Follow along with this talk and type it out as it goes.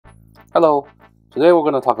Hello, today we're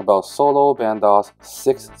going to talk about solo Bandos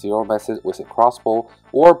 6-0 method with a crossbow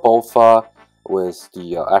or Bowfa with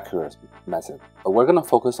the accurate method. But we're going to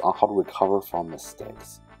focus on how to recover from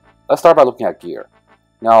mistakes. Let's start by looking at gear.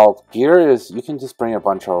 Now, gear is, you can just bring a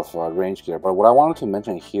bunch of range gear, but what I wanted to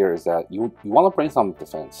mention here is that you want to bring some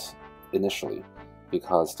defense initially,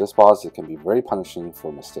 because this boss, it can be very punishing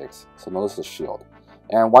for mistakes. So notice the shield.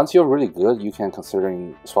 And once you're really good, you can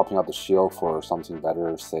consider swapping out the shield for something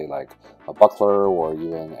better, say like a buckler or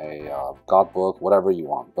even a god book, whatever you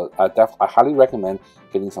want. But I highly recommend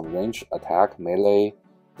getting some range attack, melee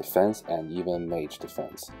defense, and even mage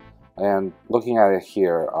defense. And looking at it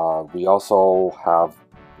here, we also have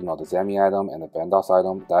the Zami item and the Bandos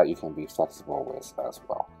item that you can be flexible with as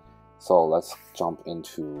well. So let's jump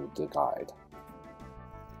into the guide.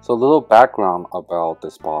 So a little background about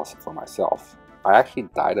this boss for myself. I actually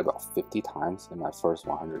died about 50 times in my first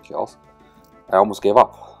 100 kills. I almost gave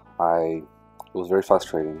up. It was very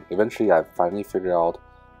frustrating. Eventually, I finally figured out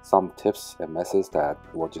some tips and methods that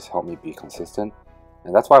will just help me be consistent.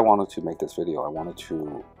 And that's why I wanted to make this video. I wanted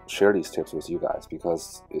to share these tips with you guys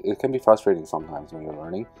because it can be frustrating sometimes when you're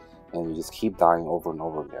learning and you just keep dying over and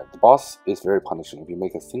over again. The boss is very punishing. If you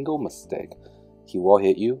make a single mistake, he will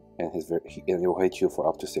hit you and he will hit you for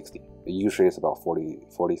up to 60. Usually it's about 40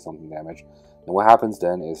 something damage. And what happens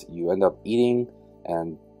then is you end up eating,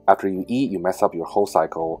 and after you eat, you mess up your whole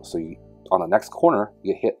cycle. So on the next corner,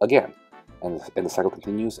 you get hit again, and the cycle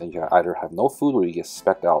continues, and you either have no food or you get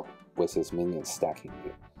specced out with this minion stacking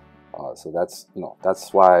you. So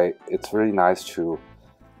that's why it's really nice to.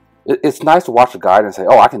 It's nice to watch the guide and say,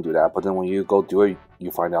 oh, I can do that. But then when you go do it,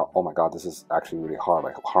 you find out, oh my god, this is actually really hard.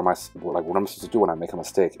 Like, what am I supposed to do when I make a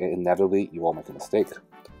mistake? And inevitably, you will make a mistake.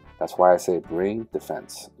 That's why I say bring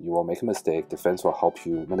defense. You will make a mistake. Defense will help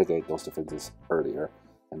you mitigate those defenses earlier.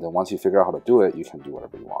 And then once you figure out how to do it, you can do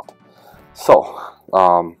whatever you want. So,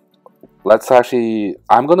 I'm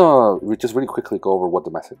gonna just really quickly go over what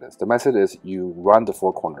the method is. The method is you run the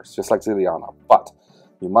 4 corners, just like Ziliana, but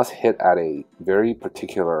you must hit at a very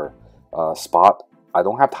particular spot. I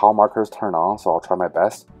don't have tile markers turned on, so I'll try my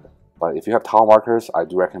best. But if you have tile markers, I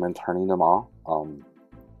do recommend turning them on.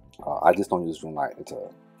 I just don't use Runelight. It's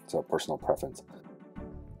a personal preference.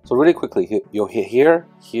 So really quickly, you'll hit here,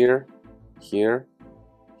 here, here,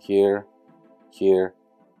 here, here,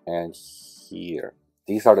 and here.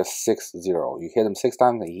 These are the 6-0. You hit him 6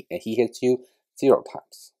 times, and he hits you 0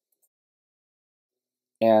 times.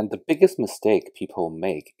 And the biggest mistake people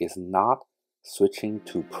make is not switching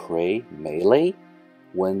to pray melee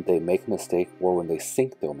when they make a mistake or when they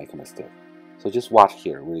think they'll make a mistake. So just watch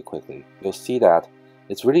here really quickly. You'll see that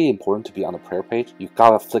it's really important to be on the prayer page. You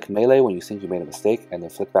gotta flick melee when you think you made a mistake, and then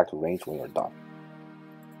flick back to range when you're done.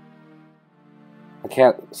 I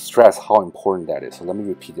can't stress how important that is, so let me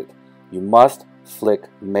repeat it. You must flick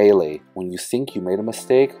melee when you think you made a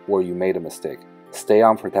mistake or you made a mistake. Stay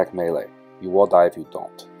on protect melee. You will die if you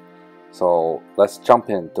don't. So let's jump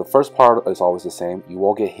in. The first part is always the same. You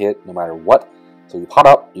will get hit no matter what. So you pot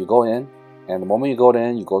up, you go in, and the moment you go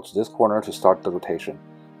in, you go to this corner to start the rotation.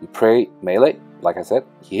 You pray melee, like I said,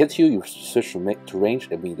 he hits you, you switch to range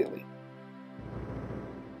immediately.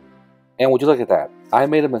 And would you look at that? I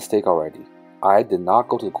made a mistake already. I did not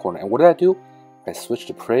go to the corner. And what did I do? I switched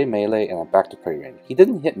to pray melee and I'm back to pray range. He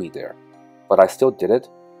didn't hit me there, but I still did it.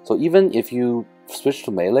 So even if you switch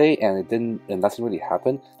to melee and nothing really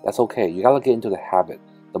happened, that's okay. You gotta get into the habit.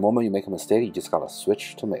 The moment you make a mistake, you just gotta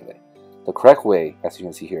switch to melee. The correct way, as you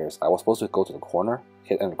can see here, is I was supposed to go to the corner,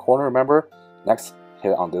 hit in the corner, remember? Next,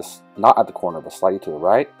 hit on this, not at the corner, but slightly to the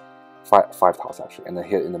right, 5 tiles actually, and then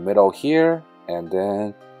hit in the middle here, and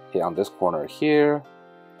then hit on this corner here,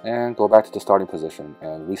 and go back to the starting position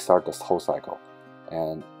and restart this whole cycle.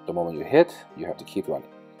 And the moment you hit, you have to keep running.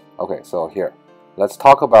 Okay, so here, let's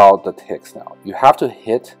talk about the ticks now. You have to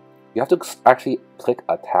actually click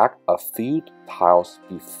attack a few tiles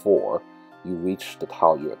before you reach the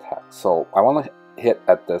tile you attack. So I want to hit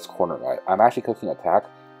at this corner, right? I'm actually clicking attack,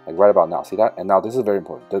 like right about now, see that? And now this is very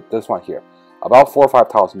important, this one here. About 4 or 5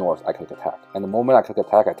 tiles north, I click attack. And the moment I click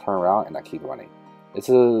attack, I turn around and I keep running.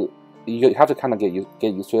 You have to kind of get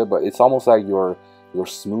used to it, but it's almost like you're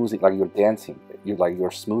smoothing, like you're dancing. You're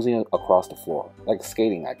smoothing across the floor, like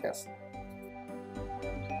skating, I guess.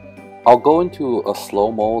 I'll go into a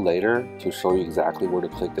slow-mo later to show you exactly where to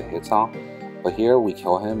click the hits on. But here we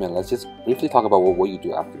kill him, and let's just briefly talk about what you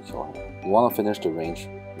do after you kill him. You want to finish the range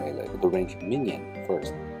melee, the range minion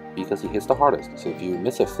first, because he hits the hardest. So if you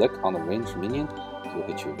miss a flick on the range minion, he will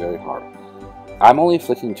hit you very hard. I'm only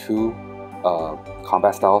flicking 2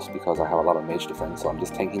 combat styles because I have a lot of mage defense, so I'm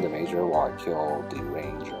just tanking the major while I kill the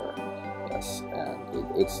ranger. Yeah, this, and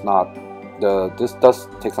it's not this does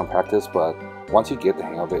take some practice, but once you get the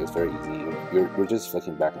hang of it, it's very easy. You're just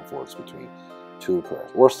flicking back and forth between 2 prayers,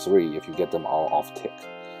 or 3 if you get them all off tick.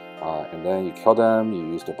 And then you kill them, you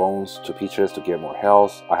use the bones to peaches to get more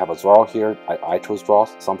health. I have a Zral here. I chose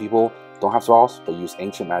Zrals. Some people don't have Zrals, but use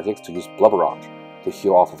ancient magics to use Blood Barrage to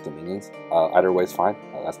heal off of the minions. Either way is fine.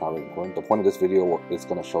 That's not really important. The point of this video is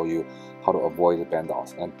going to show you how to avoid the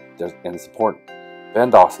Bandos, and it's important.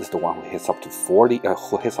 Bandos is the one who hits up to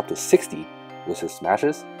 60 with his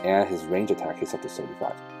smashes, and his range attack hits up to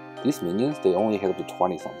 75. These minions, they only hit up to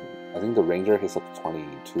 20 something. I think the ranger hits up to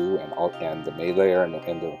 22, and the melee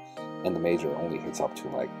and the major only hits up to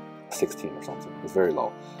like 16 or something. It's very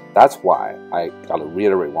low. That's why I gotta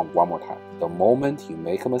reiterate one more time. The moment you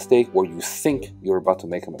make a mistake, or you think you're about to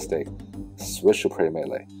make a mistake, switch to pray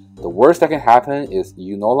melee. The worst that can happen is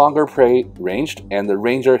you no longer pray ranged, and the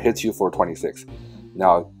ranger hits you for 26.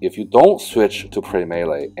 Now, if you don't switch to pray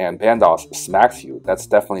melee and Bandos smacks you, that's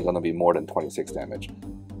definitely going to be more than 26 damage,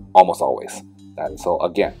 almost always. So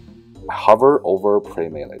again, hover over pray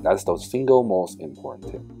melee. That's the single most important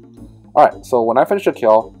tip. Alright, so when I finish the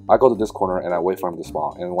kill, I go to this corner and I wait for him to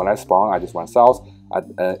spawn. And when I spawn, I just run south,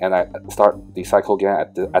 and I start the cycle again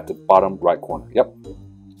at the bottom right corner. Yep.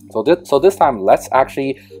 So this time, let's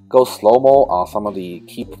actually go slow-mo on some of the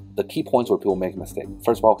key points where people make a mistake.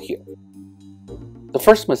 First of all, here. The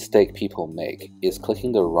first mistake people make is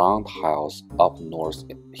clicking the wrong tiles up north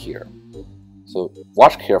here. So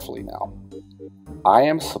watch carefully now. I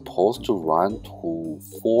am supposed to run to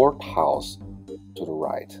 4 tiles to the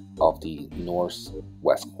right of the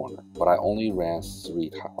northwest corner, but I only ran 3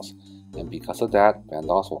 tiles, and because of that,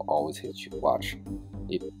 Bandos will always hit you. Watch.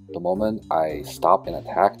 The moment I stop and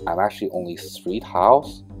attack, I'm actually only 3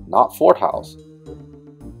 tiles, not 4 tiles,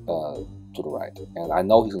 to the right, and I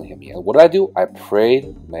know he's gonna hit me. And what did I do? I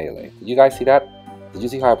prayed melee. Did you guys see that? Did you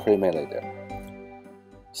see how I prayed melee there?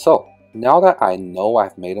 So now that I know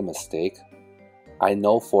I've made a mistake, I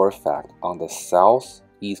know for a fact on the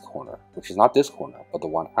southeast corner, which is not this corner, but the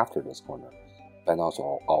one after this corner, Bandos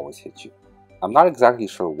will always hit you. I'm not exactly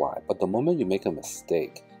sure why, but the moment you make a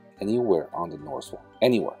mistake anywhere on the north wall,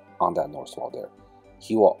 anywhere on that north wall there,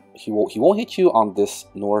 he won't hit you on this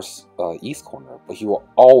east corner, but he will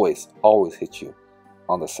always hit you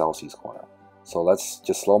on the southeast corner. So let's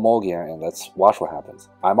just slow-mo again and let's watch what happens.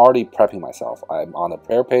 I'm already prepping myself. I'm on the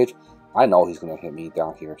prayer page. I know he's gonna hit me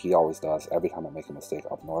down here. He always does every time I make a mistake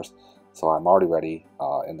up north. So I'm already ready.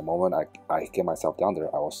 In the moment I get myself down there,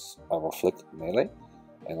 I will flick melee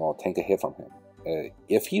and I'll take a hit from him.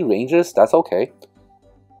 If he ranges, that's okay,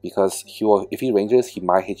 because if he ranges, he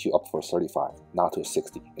might hit you up for 35, not to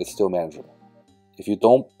 60. It's still manageable. If you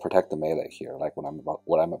don't protect the melee here, like what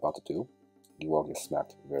I'm about to do, you will get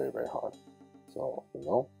smacked very, very hard. So here we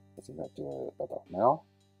go. I think I do it about now.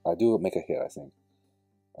 I do make a hit, I think.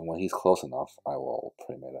 And when he's close enough, I will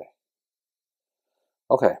pray melee.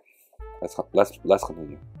 Okay, let's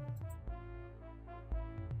continue.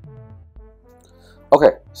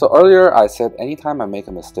 Okay, so earlier I said anytime I make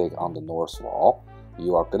a mistake on the north wall,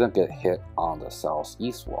 you are gonna get hit on the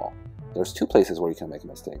southeast wall. There's 2 places where you can make a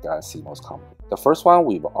mistake that I see most commonly. The first one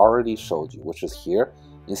we've already showed you, which is here.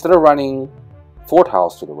 Instead of running 4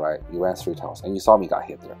 tiles to the right, you ran 3 tiles, and you saw me got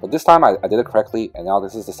hit there. But this time I did it correctly, and now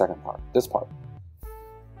this is the second part. This part.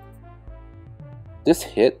 This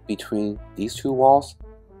hit between these 2 walls,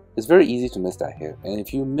 it's very easy to miss that hit. And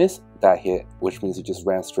if you miss that hit, which means you just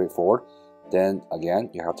ran straight forward, then again,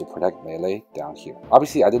 you have to protect melee down here.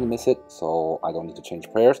 Obviously, I didn't miss it, so I don't need to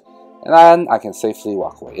change prayers. And then I can safely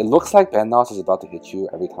walk away. It looks like Bandos is about to hit you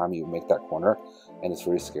every time you make that corner, and it's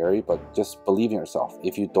very scary, but just believe in yourself.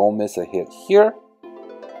 If you don't miss a hit here,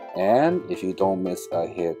 and if you don't miss a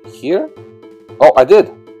hit here, oh, I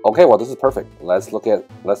did. Okay, well, this is perfect. Let's look at.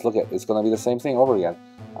 It's gonna be the same thing over again.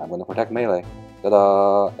 I'm gonna protect melee.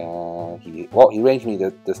 Ta-da! And he ranged me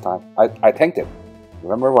this time. I tanked it.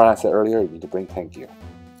 Remember what I said earlier? You need to bring tank gear.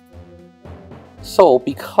 So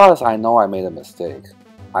because I know I made a mistake,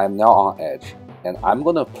 I'm now on edge, and I'm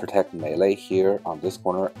gonna protect melee here on this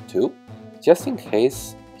corner too, just in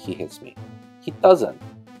case he hits me. He doesn't.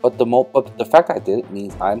 But the fact I did it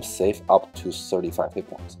means I'm safe up to 35 hit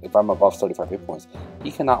points. If I'm above 35 hit points, he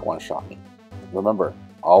cannot one-shot me. Remember,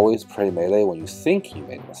 always pray melee when you think you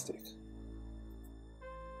made a mistake.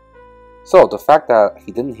 So the fact that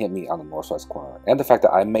he didn't hit me on the northwest corner, and the fact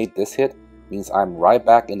that I made this hit, means I'm right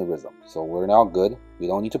back in the rhythm. So we're now good. We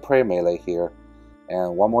don't need to pray melee here.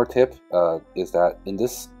 And one more tip is that in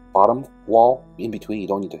this bottom wall, in between, you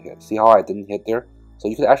don't need to hit. See how I didn't hit there? So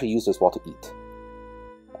you could actually use this wall to eat.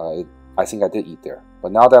 I think I did eat there.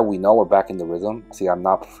 But now that we know we're back in the rhythm, see, I'm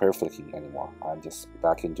not prayer flicking anymore. I'm just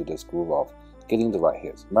back into this groove of getting the right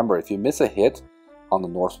hits. Remember, if you miss a hit on the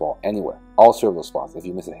north wall anywhere, all three of those spots, if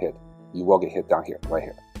you miss a hit, you will get hit down here, right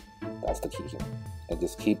here. That's the key here. And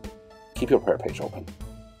just keep your prayer page open.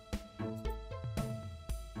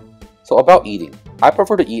 So about eating, I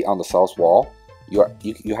prefer to eat on the south wall.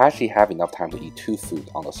 You actually have enough time to eat 2 food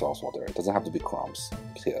on the south wall there. It doesn't have to be crumbs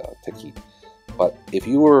to keep. But if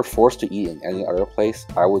you were forced to eat in any other place,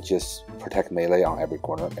 I would just protect melee on every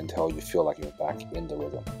corner until you feel like you're back in the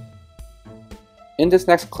rhythm. In this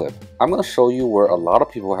next clip, I'm going to show you where a lot of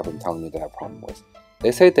people have been telling me they have a problem with.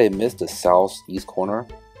 They say they missed the southeast corner,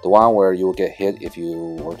 the one where you will get hit if you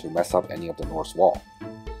were to mess up any of the north wall.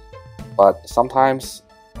 But sometimes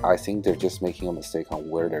I think they're just making a mistake on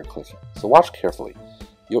where they're clicking. So watch carefully.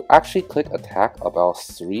 You'll actually click attack about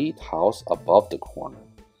 3 tiles above the corner.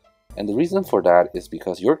 And the reason for that is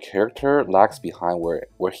because your character lags behind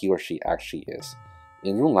where he or she actually is.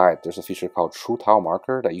 In Runelight, there's a feature called True Tile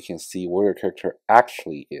Marker that you can see where your character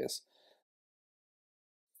actually is.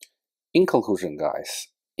 In conclusion, guys,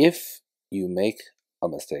 if you make a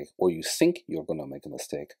mistake or you think you're going to make a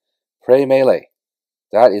mistake, pray melee.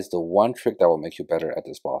 That is the one trick that will make you better at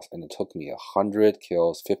this boss. And it took me 100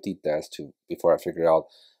 kills, 50 deaths before I figured out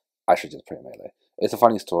I should just pray melee. It's a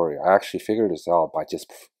funny story. I actually figured this out by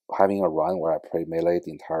just having a run where I prayed melee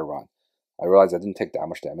the entire run. I realized I didn't take that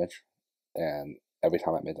much damage, and every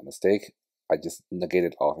time I made a mistake, I just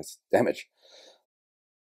negated all of its damage.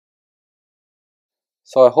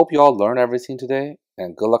 So I hope you all learned everything today,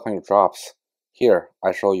 and good luck on your drops. Here,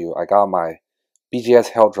 I show you, I got my BGS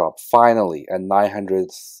Hell drop finally at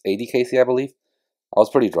 980 KC, I believe. I was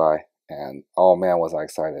pretty dry, and oh man was I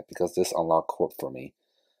excited because this unlocked Corp for me.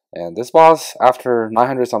 And this boss, after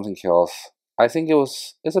 900 something kills, I think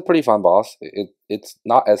it's a pretty fun boss. It's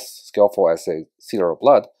not as skillful as, say, Cedar of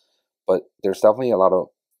Blood, but there's definitely a lot of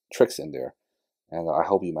tricks in there, and I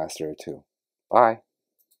hope you master it too. Bye!